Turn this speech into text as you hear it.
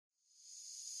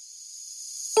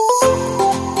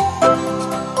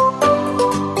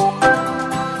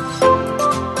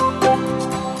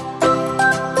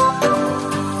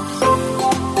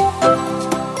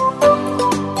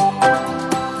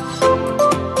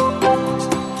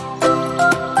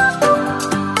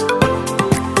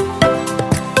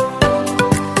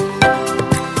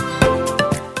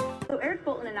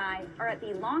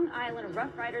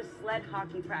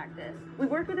hockey practice. We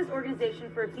worked with this organization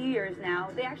for a few years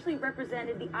now. They actually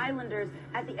represented the Islanders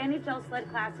at the NHL Sled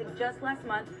Classic just last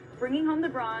month, bringing home the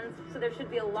bronze, so there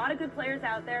should be a lot of good players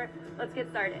out there. Let's get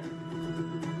started.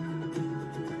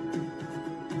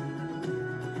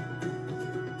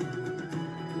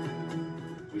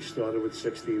 We started with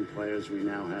 16 players. We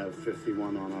now have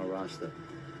 51 on our roster.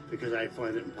 Because I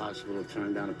find it impossible to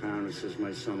turn down a parent who says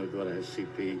my son or daughter has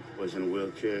CP, was in a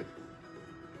wheelchair.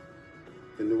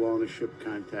 The new ownership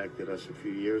contacted us a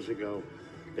few years ago.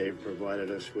 They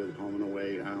provided us with home and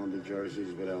away Islander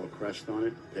jerseys with our crest on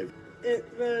it. It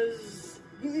was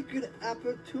a really good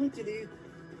opportunity.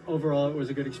 Overall, it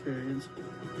was a good experience.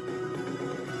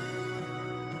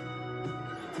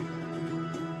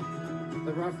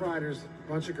 The Rough Riders,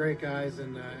 a bunch of great guys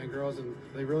and girls, and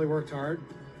they really worked hard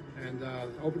and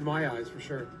opened my eyes for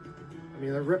sure. I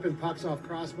mean, they're ripping pucks off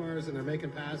crossbars and they're making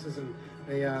passes, and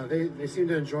they seem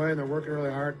to enjoy it and they're working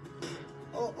really hard.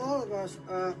 All of us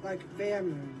are like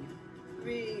family.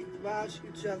 We watch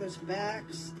each other's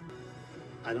backs.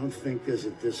 I don't think there's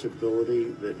a disability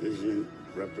that isn't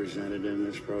represented in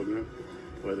this program,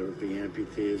 whether it be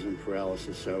amputees,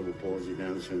 paralysis, cerebral palsy,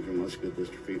 Down syndrome, muscular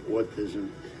dystrophy, autism,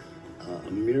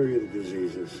 a myriad of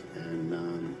diseases.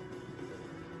 And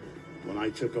when I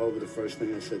took over, the first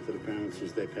thing I said to the parents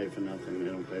is they pay for nothing.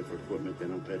 They don't pay for equipment. They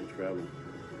don't pay to travel.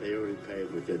 They already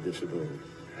paid with their disability.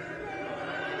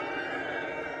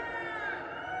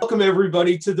 Welcome,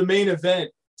 everybody, to the main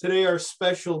event. Today, our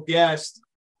special guest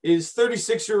is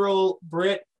 36-year-old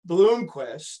Brett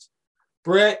Blomquist.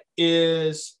 Brett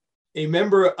is a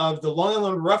member of the Long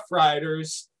Island Rough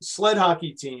Riders sled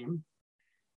hockey team.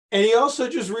 And he also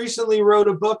just recently wrote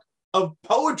a book of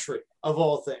poetry, of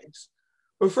all things.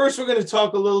 But first, we're going to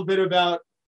talk a little bit about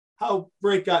how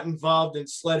Brett got involved in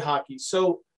sled hockey.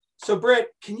 So Brett,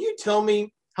 can you tell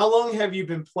me, how long have you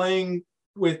been playing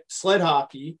with sled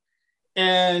hockey,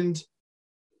 and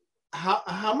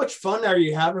how much fun are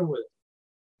you having with it?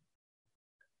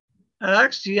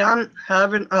 Actually, I'm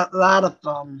having a lot of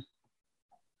fun.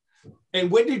 And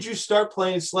when did you start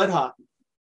playing sled hockey?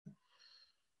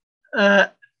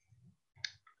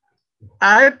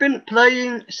 I've been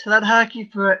playing sled hockey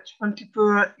for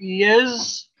 24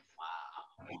 years.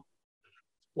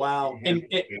 Wow. And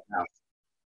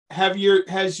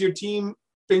has your team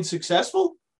been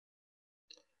successful?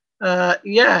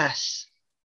 Yes.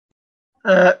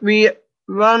 We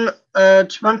won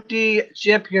 20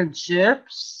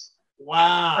 championships.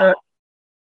 Wow.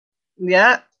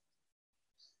 Yeah.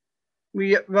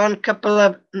 We won a couple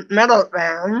of medal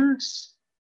rounds.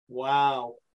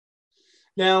 Wow.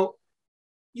 Now,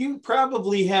 you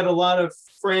probably had a lot of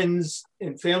friends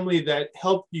and family that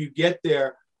helped you get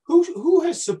there. Who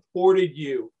has supported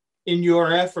you in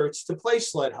your efforts to play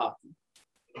sled hockey?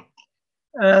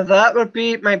 That would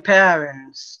be my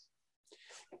parents.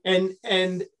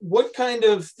 And what kind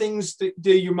of things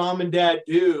do your mom and dad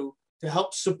do to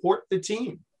help support the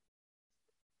team?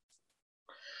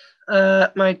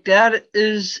 My dad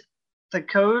is the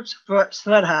coach for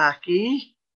sled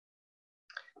hockey.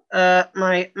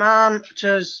 My mom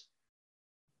just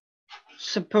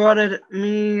supported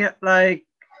me like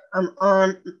I'm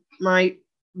on my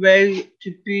way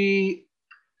to be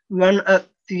one of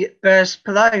the best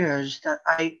players that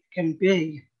I can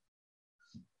be.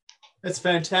 That's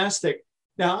fantastic.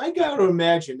 Now, I got to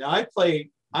imagine, now I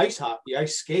play ice hockey, I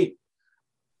skate.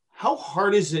 How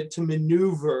hard is it to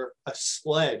maneuver a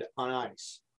sled on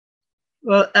ice?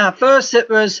 Well, at first it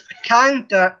was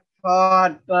kind of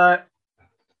hard, but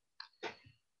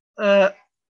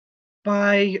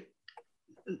by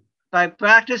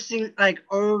practicing like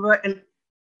over and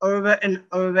over and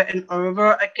over and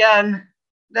over again,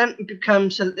 then it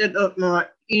becomes a little more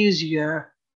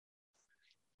easier.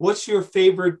 What's your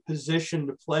favorite position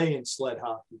to play in sled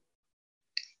hockey?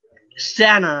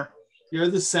 Center. You're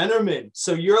the centerman.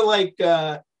 So you're like,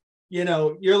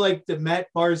 you're like the Matt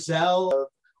Barzell,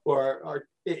 or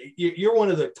you're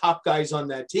one of the top guys on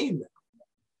that team then.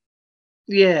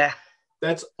 Yeah.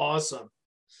 That's awesome.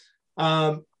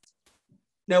 Now,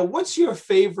 what's your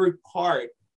favorite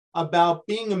part about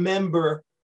being a member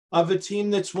of a team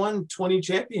that's won 20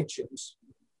 championships?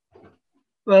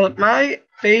 Well, my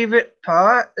favorite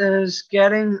part is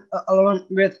getting along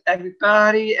with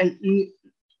everybody and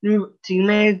new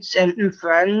teammates and new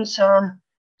friends on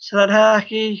sled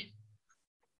hockey.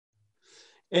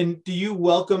 And do you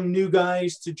welcome new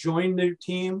guys to join their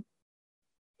team?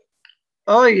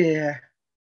 Oh, yeah.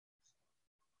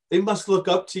 They must look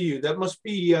up to you. That must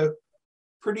be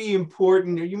pretty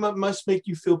important. You must make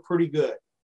you feel pretty good.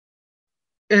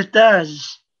 It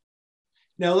does.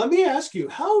 Now, let me ask you,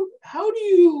 how do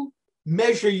you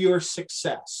measure your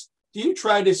success? do you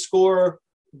try to score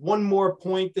one more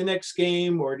point the next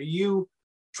game, or do you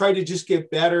try to just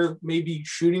get better, maybe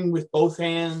shooting with both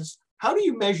hands? How do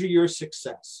you measure your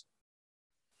success?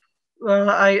 Well,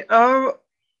 I owe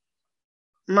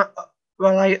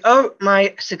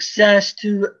my success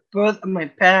to both of my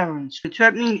parents, who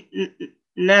taught me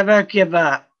never give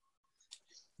up.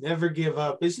 Never give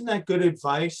up. Isn't that good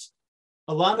advice?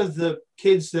 A lot of the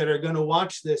kids that are going to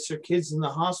watch this are kids in the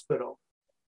hospital,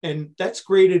 and that's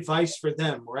great advice for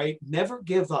them, right? Never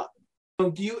give up.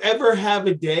 Do you ever have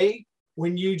a day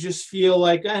when you just feel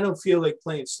like, I don't feel like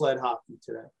playing sled hockey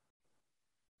today?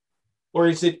 Or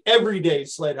is it every day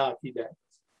sled hockey day?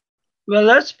 Well,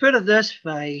 let's put it this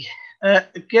way.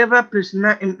 Give up is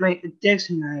not in my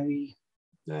dictionary.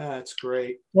 That's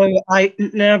great. So I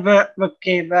never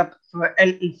gave up for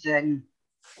anything.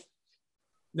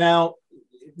 Now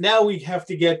we have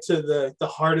to get to the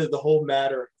heart of the whole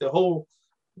matter, the whole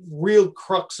real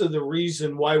crux of the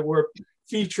reason why we're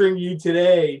featuring you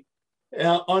today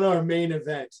on our main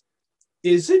event.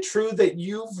 Is it true that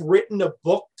you've written a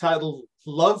book titled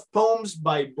Love Poems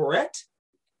by Brett?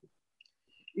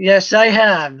 Yes, I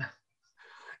have.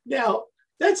 Now,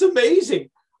 that's amazing.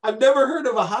 I've never heard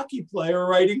of a hockey player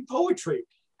writing poetry.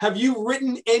 Have you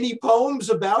written any poems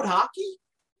about hockey?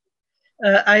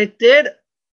 I did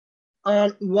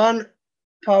on one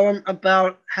poem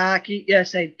about hockey.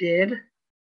 Yes, I did.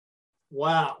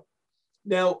 Wow.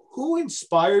 Now, who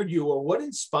inspired you, or what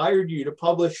inspired you to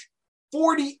publish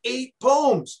 48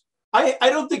 poems? I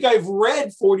don't think I've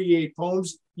read 48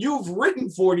 poems. You've written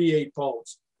 48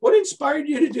 poems. What inspired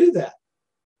you to do that?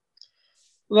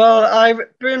 Well, I've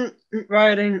been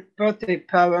writing birthday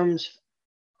poems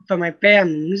for my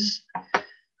bands.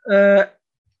 The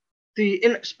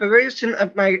inspiration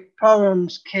of my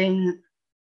poems came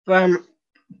from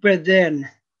within.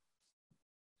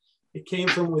 It came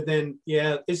from within.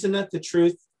 Yeah, isn't that the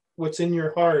truth? What's in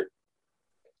your heart,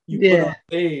 you put on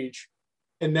page,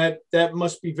 and that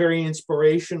must be very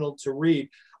inspirational to read.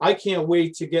 I can't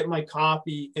wait to get my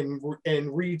copy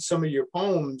and read some of your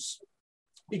poems,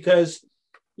 because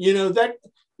you know that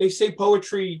they say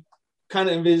poetry kind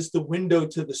of is the window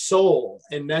to the soul,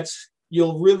 and that's,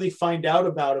 you'll really find out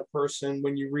about a person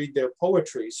when you read their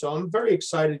poetry. So I'm very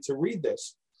excited to read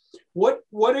this. What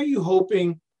are you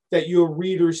hoping that your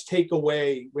readers take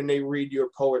away when they read your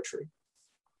poetry?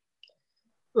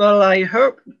 Well, I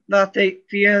hope that they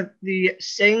feel the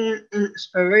same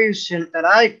inspiration that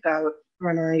I felt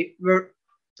when I wrote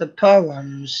the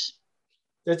poems.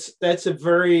 That's a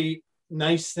very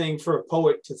nice thing for a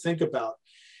poet to think about.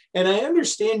 And I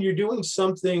understand you're doing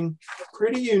something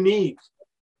pretty unique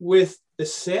with the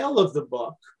sale of the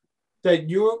book, that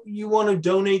you want to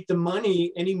donate the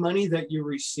money, any money that you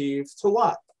receive, to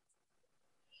what?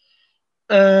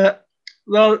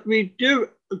 Well, we do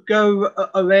go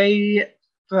away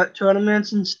for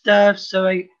tournaments and stuff, so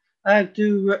I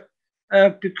do,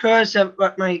 because of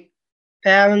what my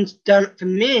parents done for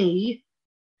me,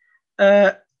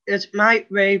 it's my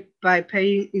way by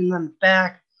paying them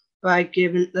back by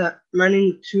giving the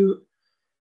money to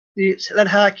the sled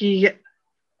hockey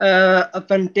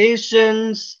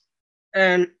foundations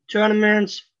and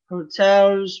tournaments,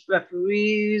 hotels,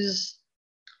 referees.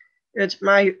 It's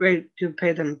my way to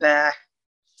pay them back.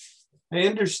 I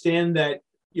understand that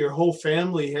your whole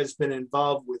family has been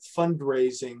involved with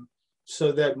fundraising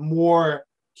so that more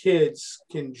kids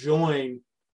can join.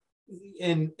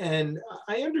 And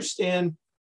I understand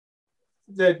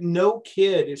that no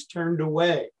kid is turned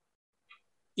away.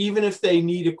 Even if they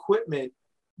need equipment,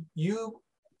 you,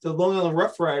 the Long Island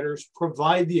Rough Riders,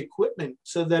 provide the equipment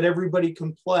so that everybody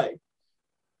can play.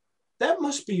 That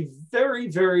must be very,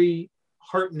 very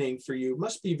heartening for you.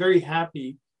 Must be very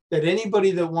happy that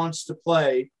anybody that wants to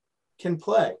play can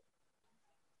play.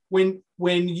 When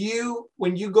you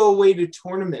go away to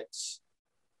tournaments,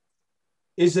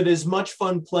 is it as much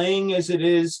fun playing as it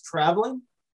is traveling?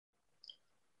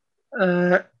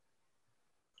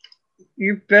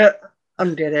 You bet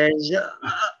it is.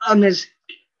 It's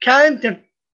kind of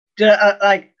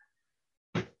like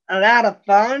a lot of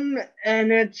fun,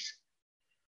 and it's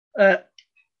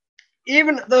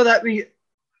even though that we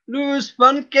lose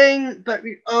one game, but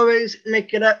we always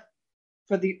make it up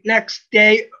for the next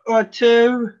day or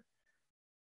two.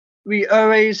 We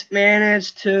always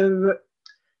manage to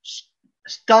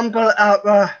stumble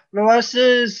our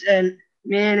losses and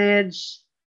manage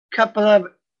a couple of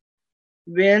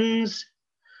wins.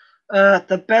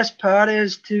 The best part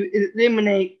is to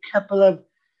eliminate a couple of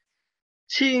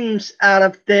teams out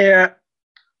of their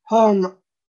home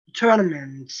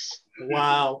tournaments.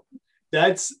 Wow.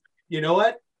 That's, you know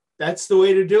what? That's the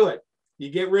way to do it. You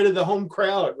get rid of the home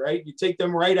crowd, right? You take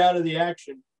them right out of the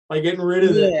action by getting rid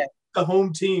of the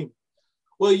home team.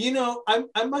 Well, you know,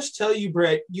 I must tell you,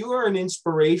 Brett, you are an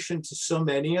inspiration to so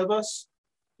many of us.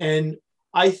 And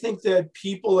I think that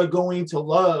people are going to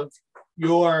love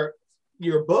your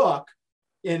book.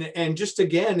 And just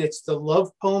again, it's the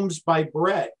Love Poems by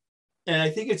Brett. And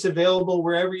I think it's available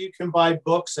wherever you can buy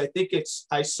books.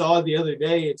 I saw the other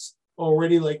day, it's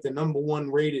already like the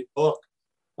 #1 rated book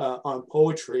on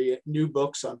poetry, new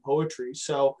books on poetry.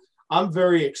 So I'm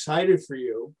very excited for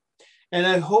you. And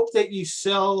I hope that you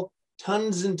sell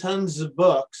tons and tons of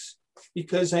books,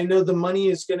 because I know the money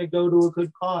is going to go to a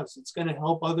good cause. It's going to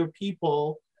help other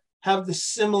people have the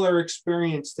similar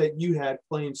experience that you had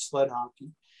playing sled hockey.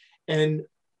 And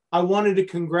I wanted to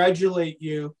congratulate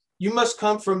you. You must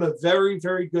come from a very,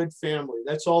 very good family.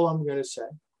 That's all I'm going to say.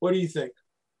 What do you think?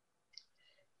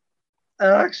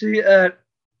 Actually,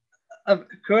 of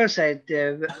course I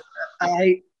do.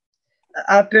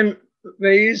 I've been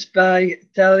raised by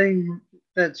telling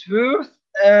the truth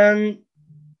and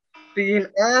being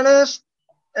honest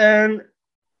and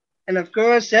of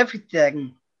course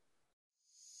everything.